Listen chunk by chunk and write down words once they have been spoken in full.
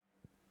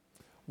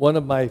one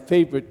of my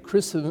favorite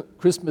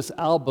Christmas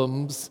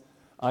albums.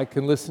 I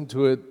can listen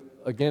to it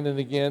again and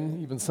again,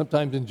 even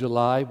sometimes in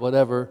July,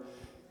 whatever,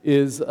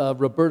 is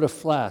Roberta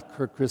Flack,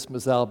 her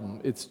Christmas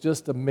album. It's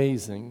just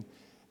amazing.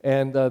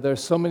 And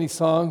there's so many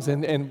songs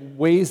and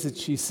ways that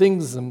she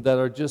sings them that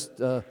are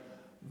just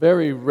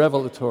very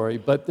revelatory.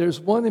 But there's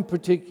one in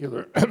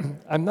particular.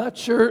 I'm not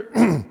sure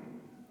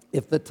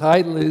if the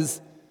title is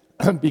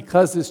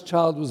Because This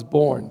Child Was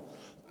Born.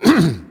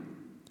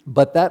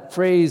 But that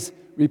phrase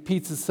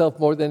repeats itself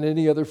more than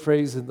any other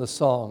phrase in the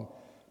song.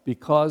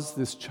 Because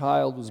this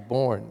child was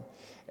born.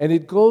 And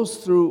it goes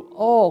through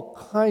all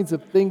kinds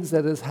of things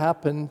that has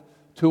happened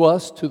to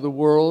us, to the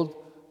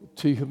world,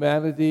 to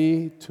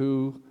humanity,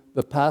 to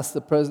the past,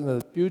 the present,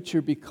 and the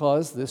future,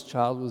 because this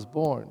child was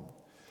born.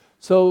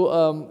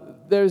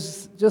 So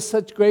there's just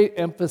such great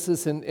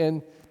emphasis,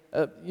 and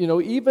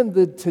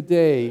even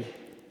today,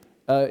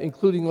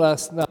 including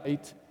last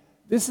night,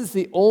 this is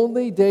the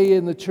only day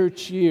in the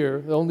church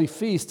year, the only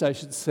feast, I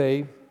should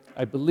say,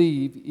 I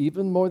believe,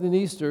 even more than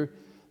Easter,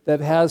 that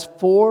has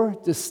 4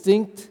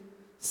 distinct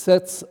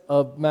sets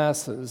of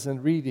masses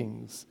and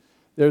readings.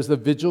 There's the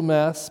Vigil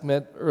Mass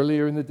meant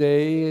earlier in the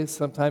day,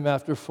 sometime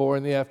after 4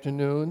 in the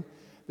afternoon.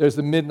 There's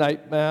the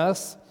Midnight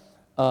Mass.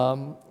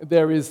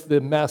 There is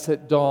the Mass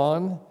at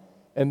dawn.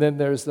 And then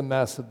there's the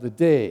Mass of the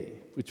day,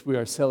 which we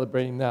are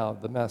celebrating now,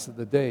 the Mass of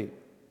the day.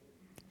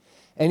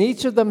 And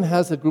each of them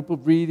has a group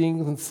of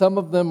readings, and some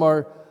of them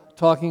are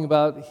talking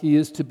about He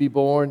is to be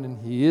born, and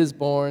He is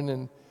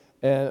born,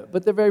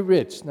 but they're very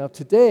rich. Now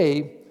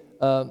today,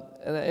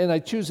 and I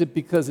choose it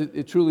because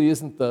it truly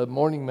isn't the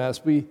morning Mass.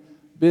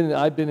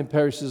 I've been in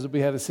parishes that we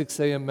had a 6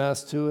 a.m.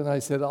 Mass too, and I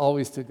said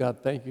always to God,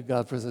 thank you,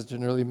 God, for such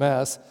an early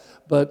Mass.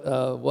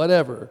 But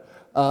whatever.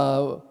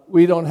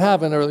 We don't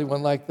have an early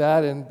one like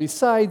that. And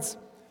besides,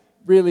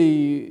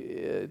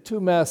 really, 2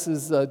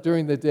 Masses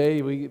during the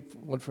day,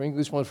 one for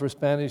English, one for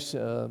Spanish,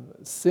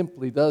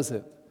 simply does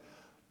it.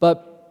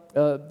 But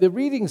the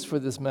readings for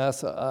this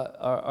Mass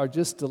are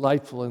just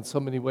delightful in so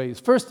many ways.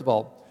 First of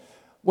all,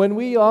 when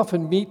we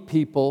often meet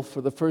people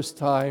for the first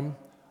time,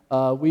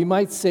 we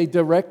might say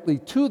directly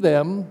to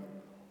them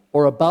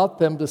or about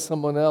them to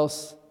someone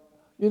else,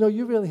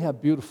 you really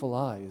have beautiful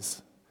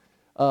eyes.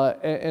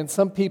 And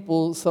some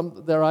people,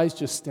 their eyes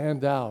just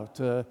stand out.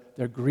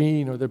 They're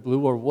green or they're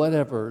blue or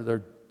whatever.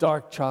 They're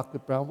dark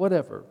chocolate brown,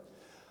 whatever.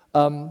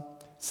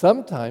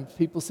 Sometimes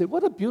people say,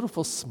 what a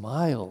beautiful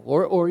smile.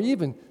 Or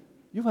even,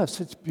 you have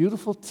such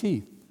beautiful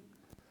teeth.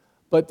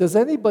 But does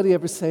anybody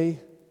ever say,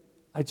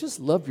 I just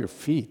love your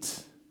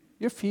feet.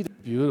 Your feet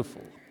are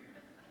beautiful.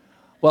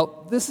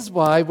 Well, this is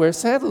why I wear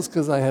sandals,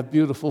 because I have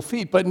beautiful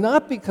feet. But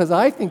not because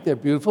I think they're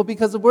beautiful,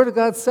 because the Word of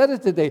God said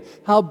it today.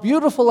 How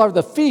beautiful are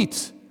the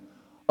feet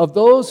of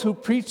those who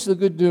preach the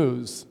good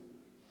news.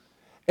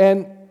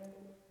 And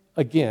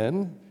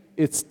again,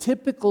 it's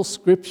typical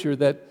Scripture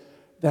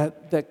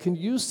that can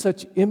use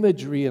such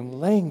imagery and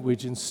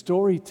language and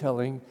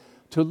storytelling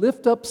to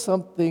lift up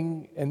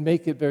something and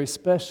make it very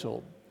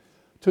special.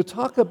 To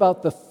talk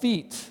about the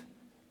feet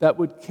that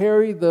would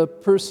carry the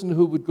person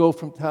who would go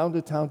from town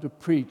to town to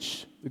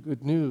preach the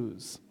good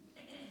news.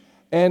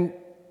 And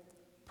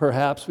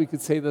perhaps we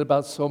could say that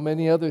about so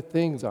many other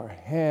things, our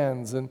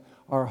hands and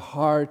our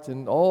heart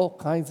and all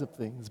kinds of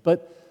things.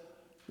 But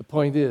the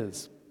point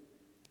is,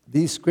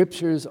 these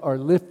scriptures are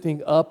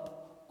lifting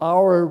up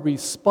our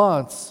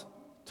response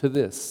to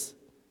this,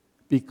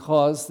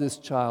 because this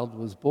child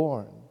was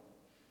born.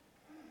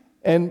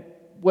 And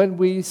when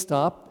we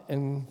stop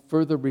and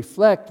further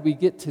reflect, we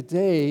get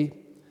today,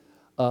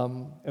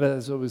 and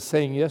as I was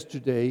saying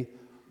yesterday,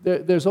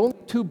 there's only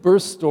 2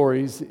 birth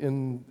stories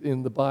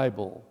in the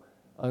Bible.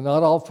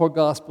 Not all 4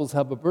 Gospels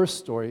have a birth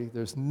story.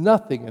 There's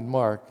nothing in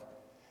Mark.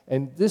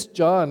 And this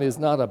John is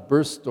not a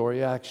birth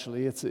story,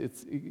 actually.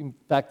 In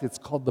fact, it's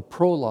called the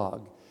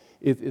prologue.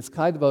 It's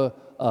kind of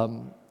a,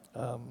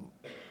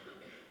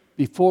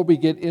 before we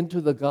get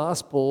into the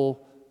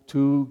Gospel,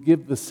 to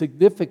give the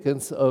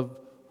significance of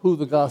who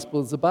the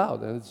Gospel is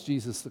about, and it's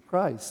Jesus the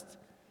Christ.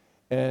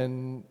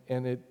 And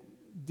it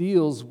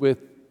deals with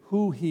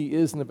who He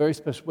is in a very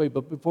special way.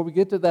 But before we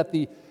get to that,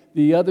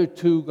 the other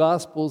 2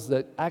 Gospels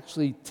that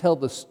actually tell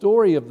the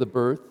story of the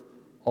birth,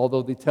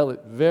 although they tell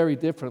it very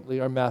differently,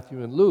 are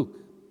Matthew and Luke.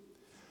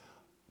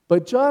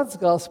 But John's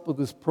Gospel,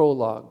 this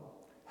prologue,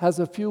 has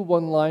a few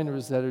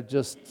one-liners that are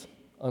just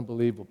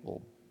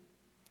unbelievable.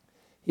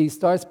 He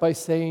starts by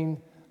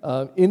saying,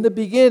 in the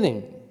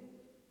beginning,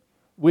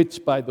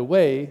 which, by the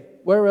way,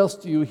 where else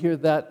do you hear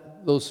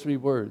those 3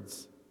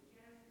 words?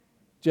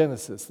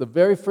 Genesis, the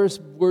very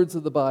first words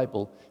of the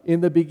Bible,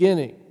 in the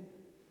beginning.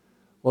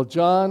 Well,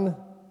 John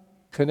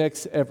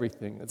connects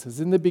everything. It says,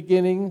 in the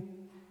beginning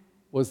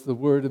was the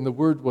Word, and the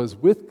Word was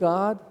with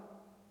God,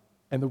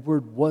 and the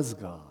Word was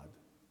God.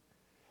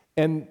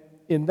 And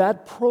in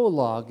that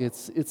prologue,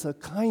 it's a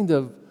kind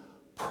of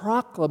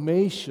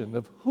proclamation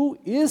of who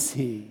is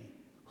He?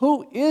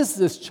 Who is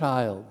this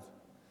child?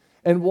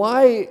 And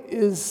why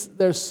is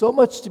there so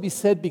much to be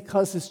said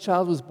because this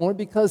child was born?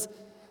 Because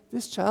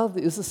this child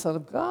is the Son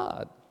of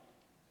God.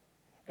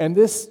 And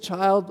this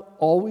child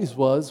always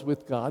was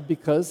with God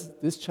because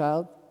this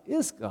child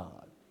is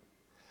God.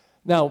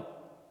 Now,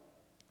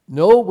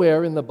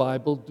 nowhere in the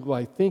Bible do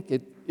I think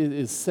it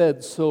is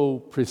said so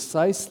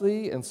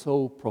precisely and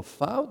so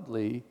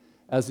profoundly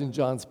as in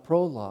John's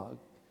prologue.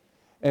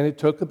 And it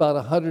took about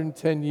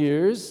 110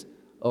 years,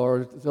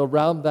 or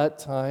around that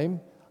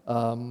time,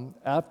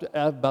 after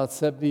about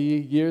 70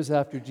 years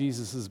after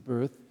Jesus'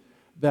 birth,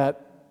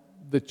 that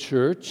the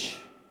church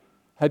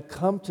had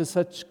come to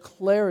such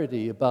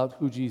clarity about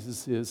who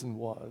Jesus is and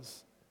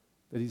was,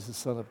 that he's the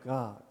Son of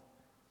God.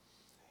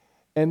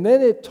 And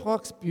then it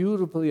talks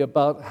beautifully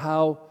about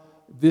how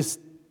this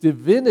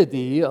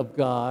divinity of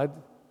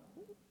God,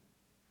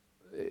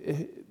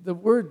 the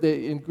word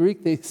in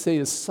Greek they say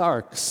is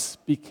sarx,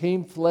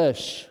 became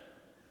flesh,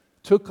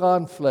 took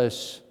on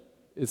flesh,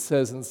 it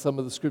says in some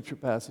of the scripture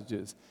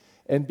passages,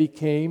 and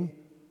became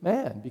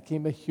man,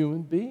 became a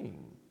human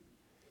being.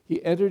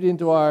 He entered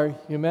into our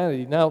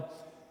humanity. Now,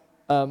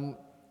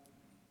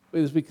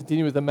 as we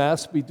continue with the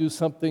Mass, we do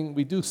some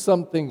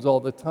things all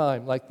the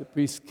time, like the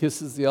priest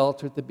kisses the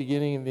altar at the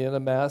beginning and the end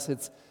of Mass.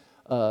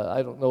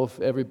 I don't know if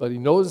everybody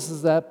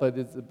notices that,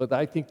 but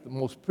I think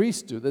most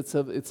priests do. It's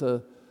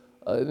an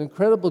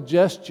incredible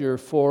gesture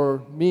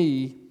for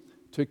me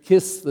to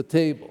kiss the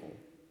table.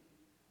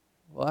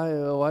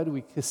 Why do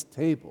we kiss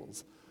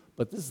tables?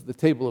 But this is the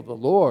table of the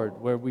Lord,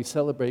 where we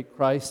celebrate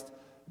Christ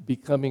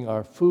becoming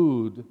our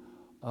food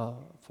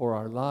for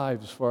our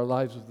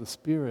lives of the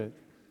Spirit.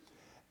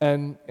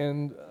 And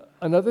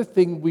another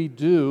thing we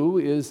do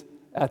is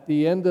at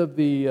the end of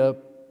the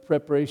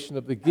preparation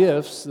of the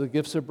gifts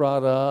are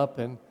brought up,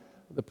 and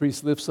the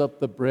priest lifts up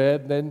the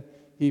bread, and then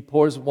he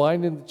pours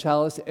wine in the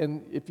chalice,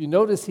 and if you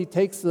notice, he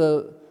takes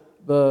the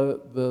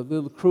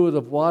little cruet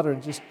of water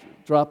and just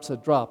drops a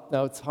drop.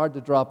 Now, it's hard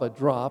to drop a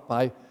drop.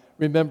 I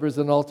remember as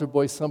an altar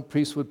boy, some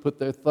priests would put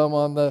their thumb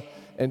on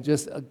and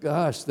just,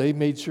 they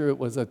made sure it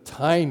was a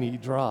tiny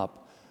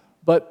drop.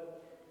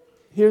 But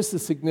here's the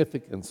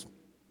significance.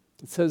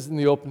 It says in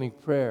the opening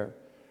prayer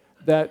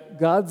that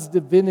God's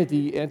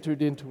divinity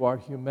entered into our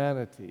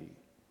humanity.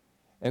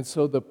 And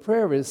so the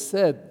prayer is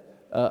said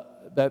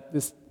that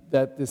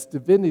this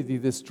divinity,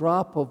 this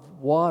drop of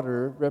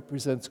water,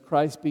 represents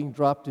Christ being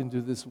dropped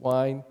into this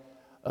wine,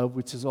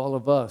 which is all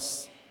of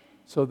us,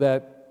 so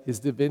that his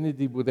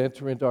divinity would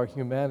enter into our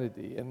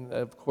humanity. And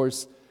of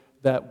course,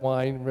 that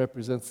wine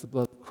represents the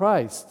blood of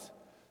Christ.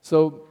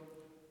 So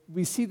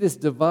we see this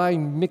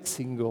divine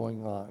mixing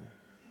going on.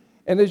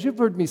 And as you've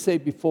heard me say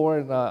before,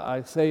 and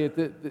I say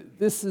it,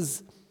 this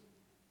is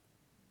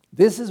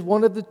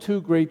one of the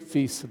two great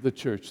feasts of the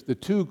church, the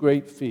two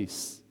great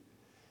feasts.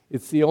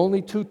 It's the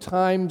only two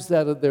times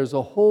that there's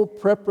a whole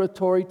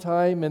preparatory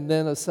time and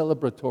then a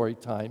celebratory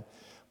time.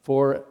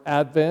 For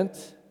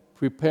Advent,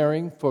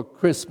 preparing for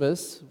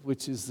Christmas,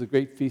 which is the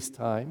great feast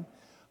time.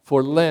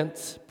 For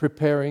Lent,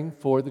 preparing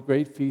for the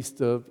great feast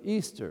of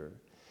Easter.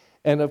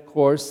 And of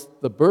course,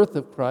 the birth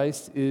of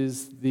Christ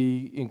is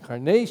the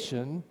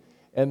incarnation,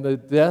 and the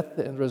death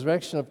and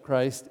resurrection of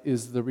Christ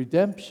is the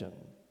redemption.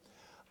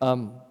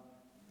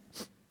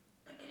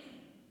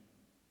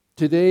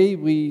 Today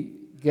we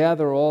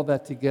gather all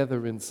that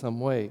together in some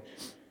way.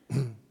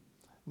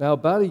 Now,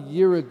 about a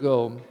year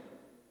ago,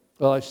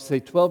 well, I should say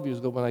 12 years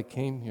ago when I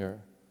came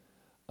here,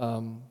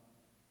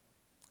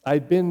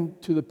 I'd been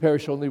to the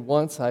parish only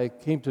once. I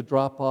came to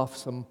drop off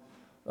some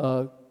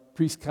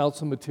priest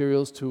council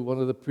materials to one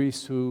of the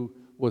priests who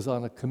was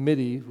on a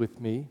committee with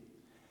me.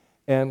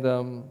 And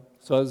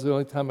so it was the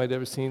only time I'd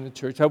ever seen the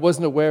church. I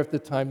wasn't aware at the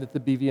time that the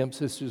BVM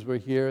sisters were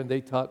here, and they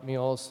taught me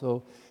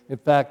also. In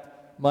fact,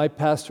 my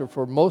pastor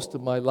for most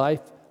of my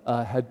life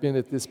had been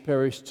at this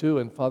parish too,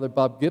 and Father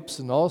Bob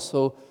Gibson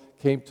also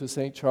came to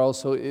St. Charles.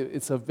 So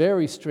it's a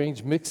very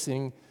strange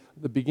mixing.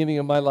 The beginning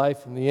of my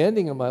life and the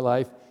ending of my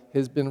life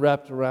has been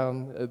wrapped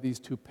around these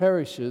two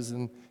parishes,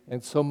 and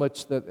so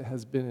much that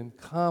has been in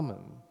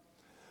common.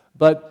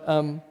 But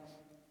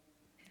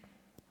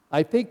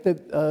I think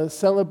that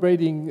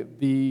celebrating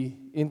the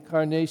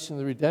incarnation,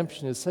 the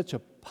redemption, is such a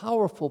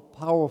powerful,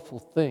 powerful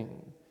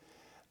thing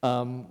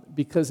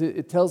because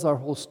it tells our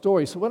whole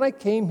story. So when I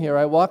came here,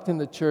 I walked in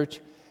the church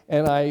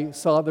and I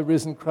saw the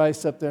risen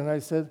Christ up there, and I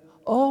said,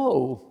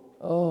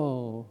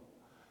 oh,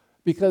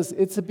 because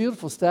it's a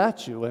beautiful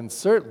statue, and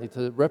certainly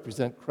to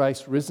represent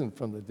Christ risen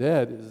from the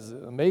dead is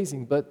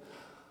amazing. But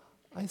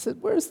I said,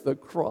 where's the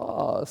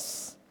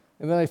cross?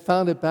 And then I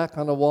found it back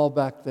on the wall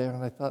back there,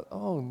 and I thought,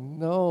 oh,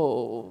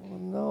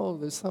 no,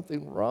 there's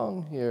something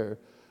wrong here.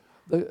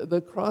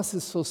 The cross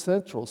is so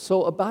central.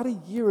 So about a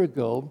year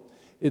ago,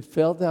 it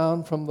fell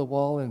down from the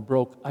wall and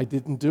broke. I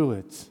didn't do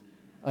it.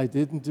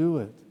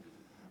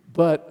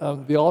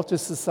 But the Altar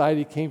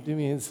Society came to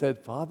me and said,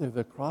 Father,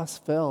 the cross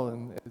fell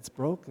and it's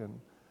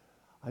broken.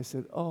 I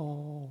said,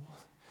 oh.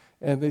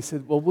 And they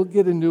said, well, we'll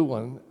get a new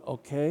one,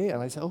 okay?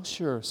 And I said, oh,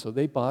 sure. So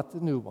they bought the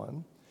new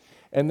one.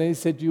 And they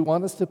said, do you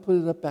want us to put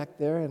it up back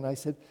there? And I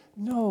said,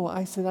 no.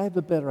 I said, I have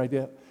a better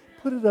idea.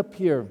 Put it up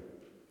here.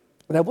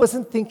 And I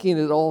wasn't thinking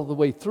it all the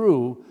way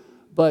through,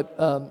 but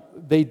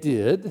they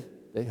did.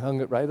 They hung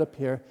it right up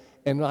here.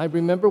 And I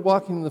remember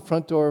walking in the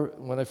front door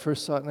when I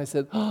first saw it, and I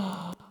said,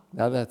 oh,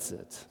 now that's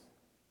it.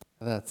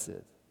 That's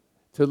it.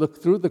 To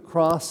look through the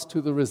cross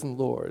to the risen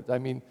Lord. I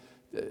mean,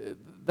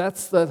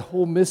 that's that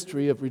whole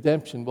mystery of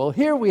redemption. Well,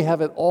 here we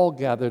have it all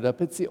gathered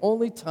up. It's the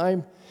only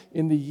time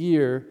in the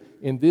year,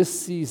 in this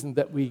season,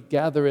 that we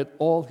gather it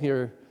all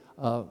here,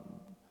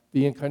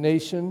 the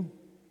incarnation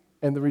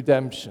and the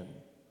redemption.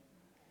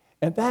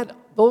 And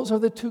those are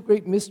the two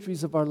great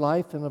mysteries of our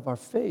life and of our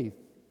faith.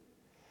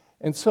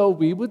 And so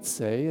we would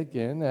say,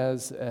 again,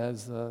 as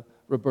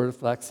Roberta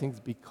Flack sings,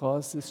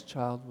 because this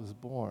child was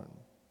born.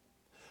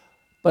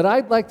 But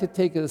I'd like to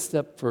take it a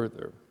step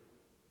further,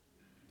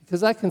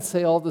 because I can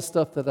say all the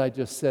stuff that I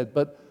just said,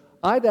 but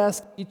I'd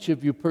ask each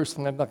of you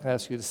personally, I'm not going to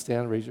ask you to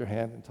stand, raise your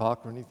hand, and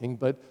talk or anything,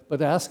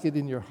 but ask it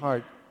in your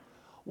heart.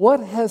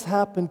 What has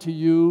happened to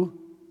you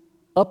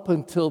up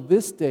until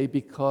this day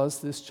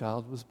because this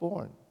child was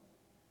born?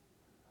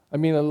 I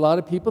mean, a lot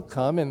of people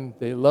come, and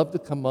they love to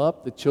come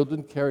up. The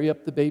children carry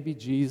up the baby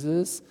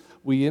Jesus.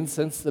 We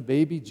incense the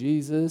baby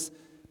Jesus.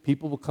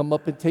 People will come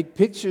up and take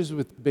pictures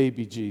with the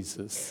baby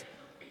Jesus.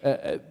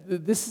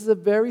 This is a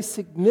very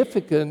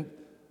significant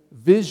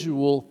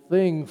visual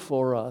thing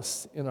for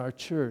us in our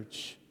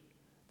church.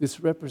 This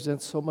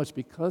represents so much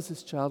because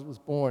this child was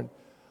born.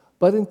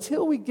 But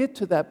until we get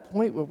to that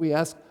point where we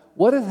ask,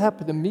 what has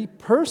happened to me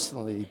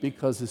personally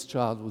because this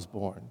child was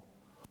born?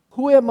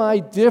 Who am I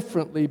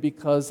differently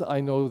because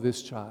I know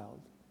this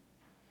child?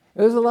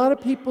 And there's a lot of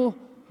people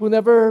who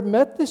never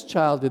met this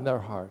child in their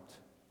heart.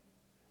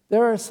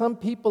 There are some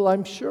people,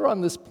 I'm sure,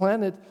 on this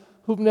planet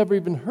who've never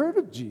even heard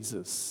of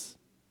Jesus.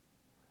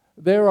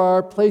 There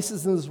are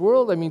places in this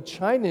world, I mean,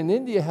 China and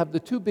India have the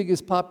two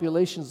biggest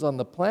populations on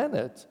the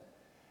planet,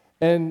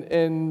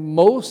 and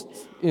most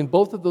in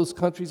both of those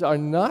countries are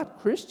not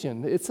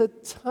Christian. It's a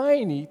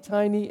tiny,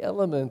 tiny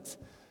element,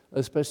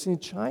 especially in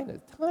China,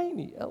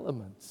 tiny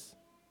elements.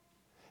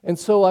 And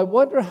so I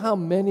wonder how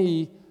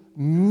many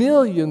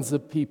millions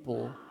of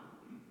people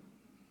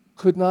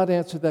could not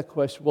answer that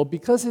question. Well,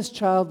 because his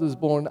child was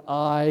born,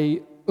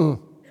 And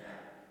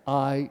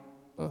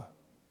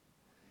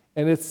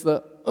it's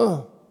the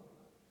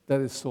that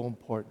is so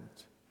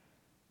important.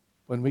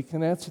 When we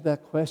can answer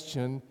that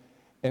question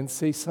and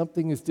say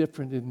something is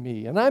different in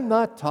me. And I'm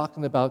not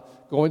talking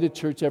about going to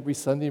church every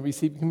Sunday and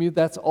receiving communion.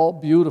 That's all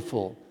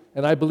beautiful.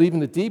 And I believe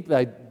in it deeply.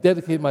 I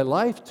dedicate my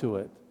life to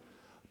it.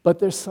 But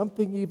there's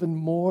something even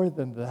more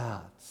than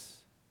that.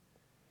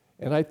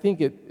 And I think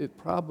it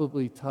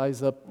probably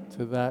ties up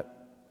to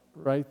that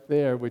right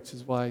there, which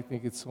is why I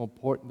think it's so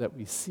important that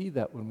we see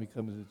that when we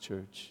come to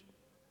church.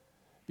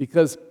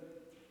 Because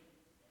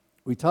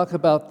we talk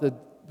about the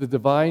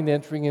divine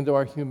entering into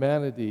our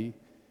humanity,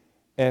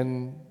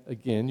 and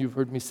again, you've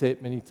heard me say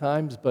it many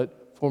times,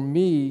 but for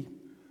me,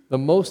 the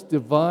most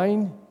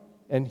divine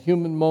and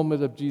human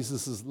moment of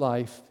Jesus'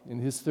 life in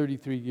his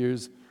 33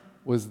 years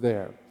was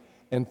there.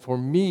 And for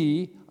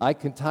me, I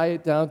can tie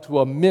it down to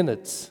a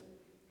minute,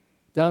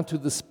 down to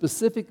the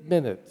specific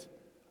minute,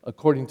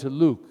 according to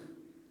Luke,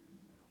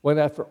 when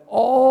after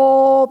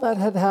all that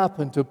had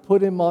happened to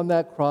put him on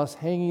that cross,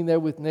 hanging there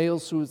with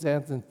nails through his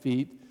hands and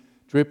feet,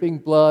 dripping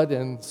blood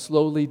and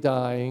slowly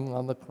dying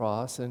on the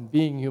cross and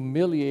being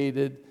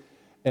humiliated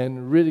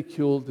and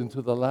ridiculed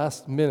into the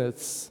last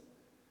minutes,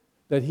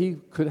 that he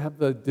could have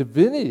the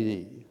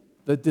divinity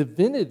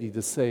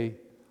to say,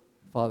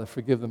 Father,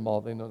 forgive them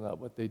all, they know not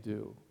what they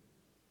do.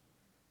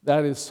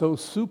 That is so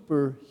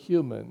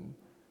superhuman,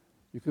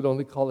 you could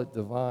only call it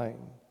divine.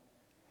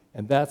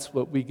 And that's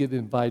what we get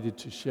invited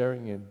to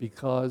sharing in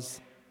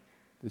because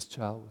this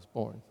child was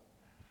born.